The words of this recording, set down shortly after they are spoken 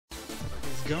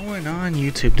going on,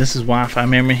 YouTube? This is Wi-Fi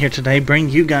Memory here today, bring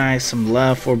you guys some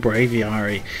love for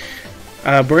Braviary.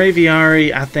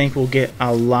 Braviary, I think, will get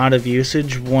a lot of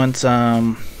usage once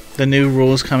the new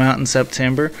rules come out in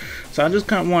September. So I just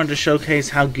kind of wanted to showcase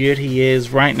how good he is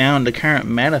right now in the current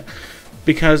meta,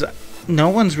 because no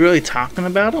one's really talking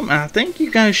about him, and I think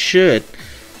you guys should.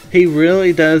 He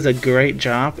really does a great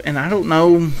job, and I don't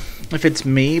know if it's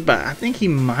me, but I think he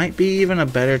might be even a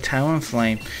better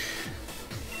Talonflame.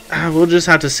 We'll just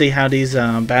have to see how these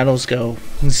battles go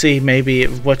and see maybe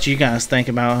what you guys think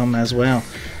about him as well,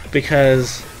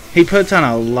 because he puts on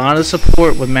a lot of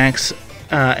support with max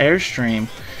airstream.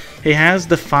 He has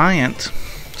Defiant,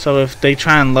 so if they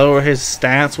try and lower his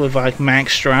stats with like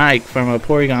max strike from a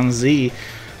Porygon Z,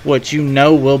 which you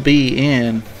know will be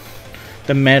in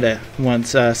the meta once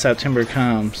September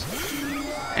comes,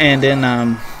 and then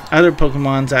other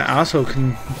Pokemons that also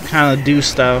can kind of do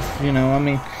stuff, you know, I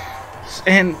mean,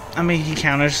 he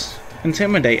counters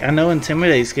Intimidate. I know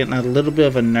Intimidate's getting a little bit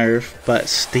of a nerf, but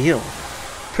still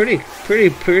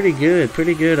pretty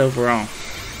good overall.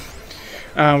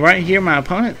 Right here, my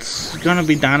opponent's gonna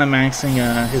be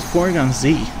Dynamaxing his Porygon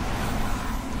Z,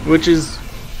 which is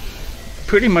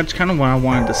pretty much kind of what I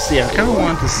wanted to see. I kind of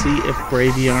wanted to see if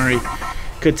Braviary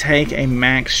could take a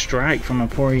max strike from a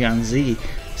Porygon Z.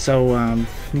 So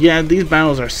yeah, these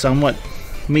battles are somewhat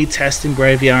me testing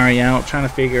Braviary out, trying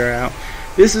to figure out.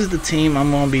 This is the team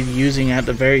I'm going to be using at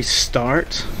the very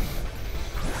start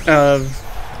of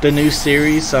the new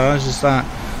series, so I just thought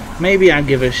maybe I'd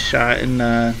give it a shot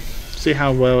and see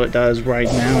how well it does right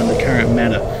now in the current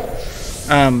meta.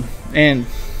 And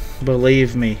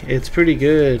believe me, it's pretty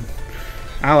good.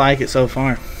 I like it so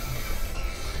far.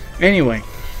 Anyway,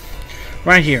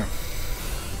 right here,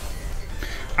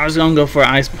 I was going to go for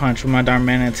Ice Punch with my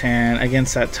Darmanitan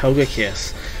against that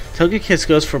Togekiss. Togekiss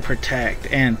goes for Protect,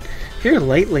 and here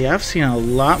lately I've seen a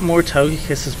lot more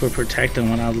Togekisses for Protect than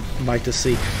what I would like to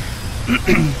see.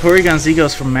 Porygon Z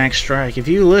goes for Max Strike. If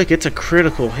you look, it's a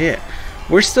critical hit.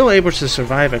 We're still able to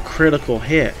survive a critical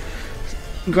hit.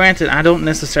 Granted, I don't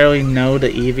necessarily know the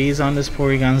EVs on this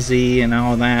Porygon Z and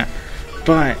all that,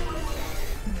 but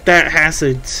that has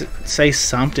to say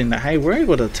something that, hey, we're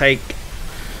able to take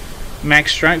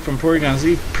Max Strike from Porygon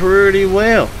Z pretty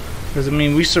well. Because, I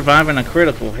mean, we surviving a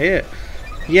critical hit.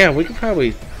 Yeah, we could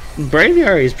probably...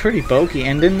 Braviary is pretty bulky,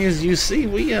 and then as you see,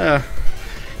 we get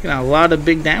a lot of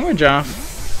big damage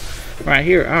off right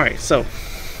here. Alright, so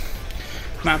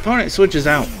my opponent switches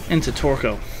out into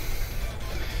Torkoal.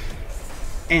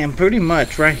 And pretty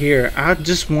much right here, I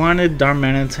just wanted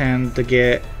Darmanitan to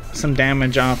get some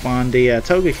damage off on the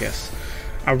Togekiss.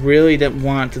 I really didn't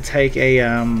want to take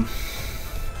a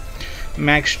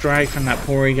max strike from that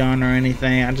Porygon or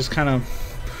anything. I just kind of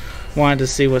wanted to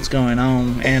see what's going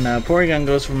on, and Porygon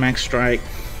goes for max strike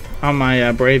on my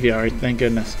Braviary. Thank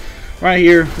goodness. Right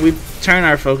here, we turn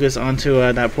our focus onto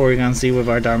that Porygon Z with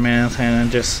our Darmanitan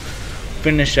and just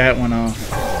finish that one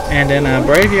off. And then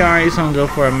Braviary is gonna go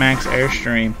for a max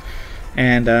airstream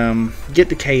and get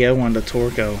the KO on the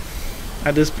Torkoal.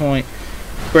 At this point,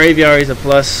 Braviary is a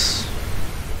plus.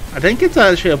 I think it's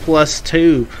actually a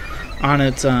 +2 on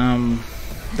its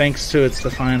thanks to its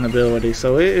Defiant ability,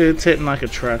 so it's hitting like a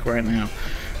truck right now.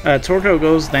 Torkoal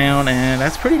goes down, and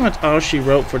that's pretty much all she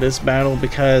wrote for this battle,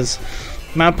 because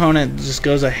my opponent just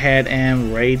goes ahead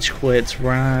and rage quits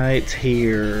right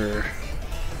here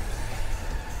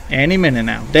any minute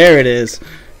now. There it is.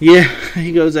 Yeah,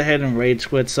 he goes ahead and rage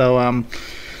quits. So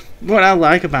what I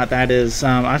like about that is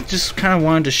I just kind of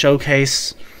wanted to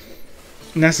showcase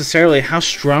necessarily how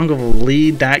strong of a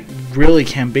lead that really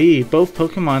can be. Both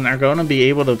Pokemon are going to be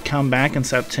able to come back in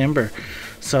September,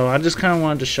 so I just kind of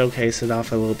wanted to showcase it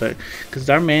off a little bit, because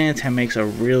Darmanitan makes a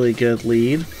really good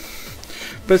lead,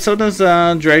 but so does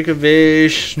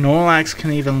Dracovish. Snorlax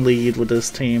can even lead with this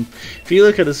team. If you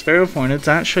look at his Ferrothorn, it's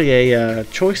actually a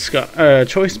choice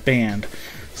band,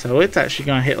 so it's actually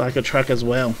going to hit like a truck as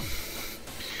well.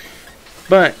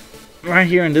 But right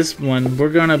here in this one, we're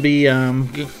going to be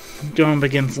going up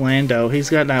against Lando.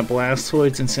 He's got that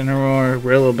Blastoise, Incineroar,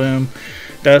 Rillaboom,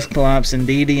 Dusclops,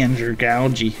 Indeedee, and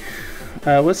Dragalge.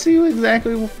 Let's see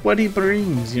exactly what he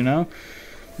brings, you know?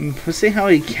 Let's see how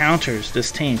he counters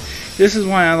this team. This is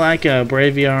why I like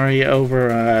Braviary over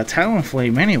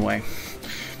Talonflame anyway.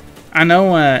 I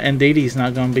know Indeedee's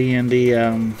not going to be in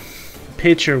the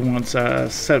picture once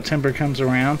September comes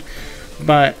around,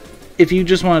 but if you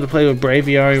just wanted to play with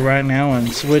Braviary right now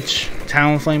and switch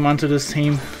Talonflame onto this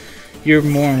team, you're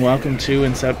more than welcome to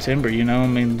in September, you know? I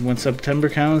mean, when September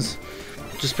comes,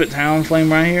 just put Talonflame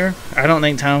right here. I don't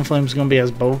think Talonflame's going to be as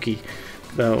bulky,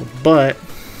 though, but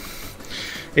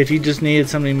if you just needed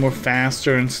something more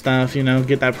faster and stuff, you know,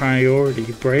 get that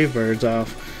priority Brave Birds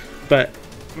off. But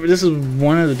this is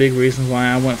one of the big reasons why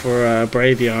I went for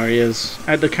Braviary. Is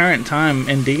at the current time,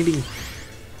 Indeedee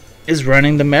is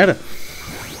running the meta,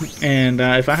 and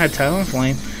if I had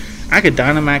Talonflame, I could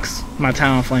Dynamax my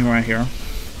Talonflame right here.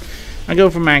 I go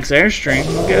for max Airstream.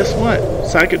 Well, guess what?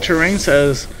 Psychic Terrain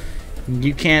says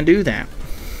you can't do that.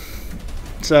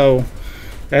 So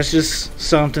that's just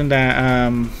something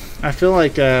that I feel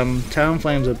like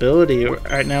Talonflame's ability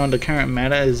right now in the current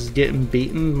meta is getting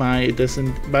beaten by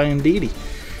Indeedee.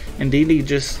 Indeedee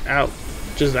just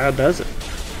outdoes it.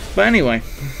 But anyway,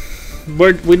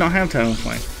 we don't have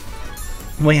Talonflame.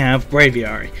 We have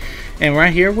Braviary. And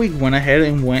right here we went ahead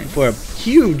and went for a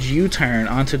huge U-turn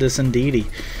onto this Indeedee.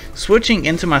 Switching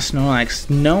into my Snorlax,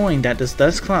 knowing that this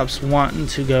Dusclops wanting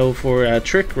to go for a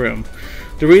Trick Room.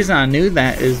 The reason I knew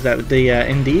that is that the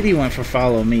Indeedee went for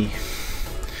Follow Me.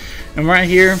 And right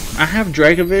here, I have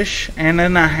Dracovish, and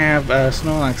then I have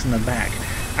Snorlax in the back.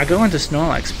 I go into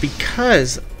Snorlax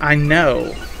because I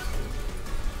know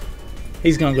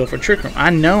he's going to go for Trick Room. I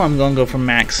know I'm going to go for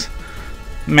Max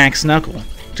Knuckle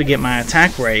to get my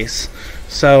attack raise.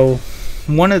 So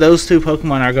one of those two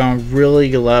Pokemon are going to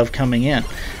really love coming in.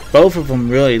 Both of them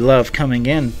really love coming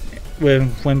in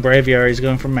when Braviary is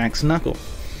going for Max Knuckle.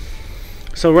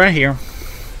 So right here,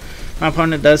 my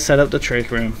opponent does set up the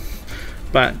Trick Room.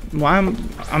 But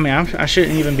I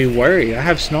shouldn't even be worried. I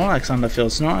have Snorlax on the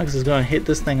field. Snorlax is going to hit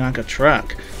this thing like a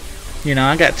truck. You know,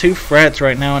 I got 2 Frets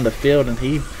right now in the field, and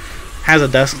he has a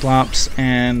Dusclops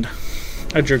and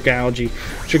a Dragalge.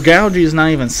 Dragalge is not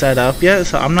even set up yet,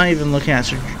 so I'm not even looking at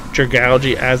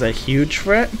Dragalge as a huge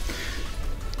threat.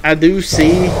 I do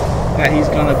see that he's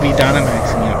going to be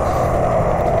Dynamaxing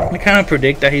it. I kind of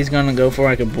predict that he's going to go for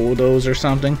like a Bulldoze or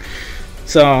something.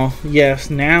 So,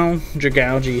 yes, now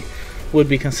Dragalge would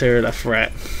be considered a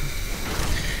threat.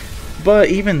 But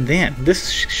even then,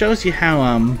 this shows you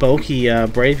how bulky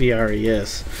Braviary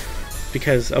is.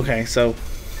 Because, okay, so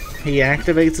he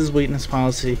activates his weakness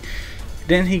policy.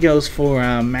 Then he goes for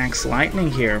Max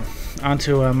Lightning here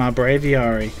onto my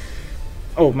Braviary.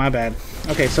 Oh, my bad.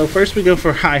 Okay, so first we go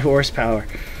for high horsepower.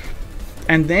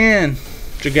 And then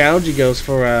Dragalge goes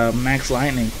for Max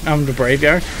Lightning the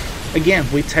Braviary. Again,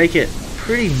 we take it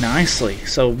pretty nicely.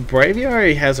 So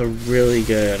Braviary has a really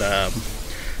good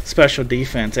special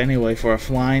defense anyway for a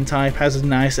flying type. Has a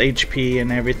nice HP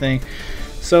and everything.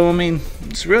 So I mean,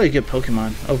 it's a really good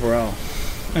Pokemon overall.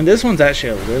 And this one's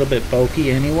actually a little bit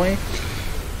bulky anyway.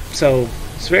 So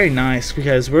it's very nice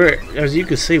because as you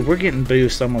can see, we're getting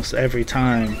boost almost every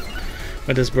time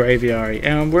with this Braviary.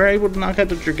 And we're able to knock out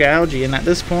the Dragalge, and at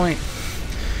this point,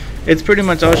 it's pretty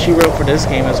much all she wrote for this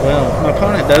game as well. My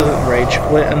opponent doesn't rage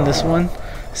quit in this one,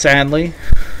 sadly,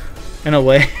 in a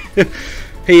way.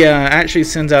 He actually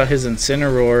sends out his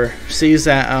Incineroar, sees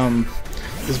that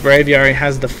this Braviary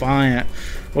has Defiant,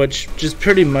 which just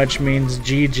pretty much means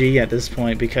GG at this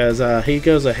point because he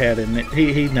goes ahead and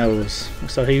he knows.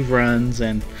 So he runs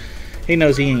and he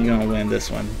knows he ain't gonna win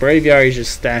this one. Braviary's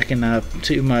just stacking up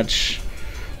too much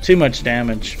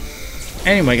damage.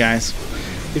 Anyway, guys,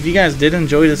 if you guys did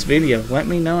enjoy this video, let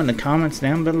me know in the comments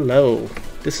down below.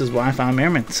 This is Wi-Fi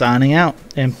Merman signing out,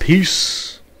 and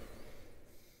peace.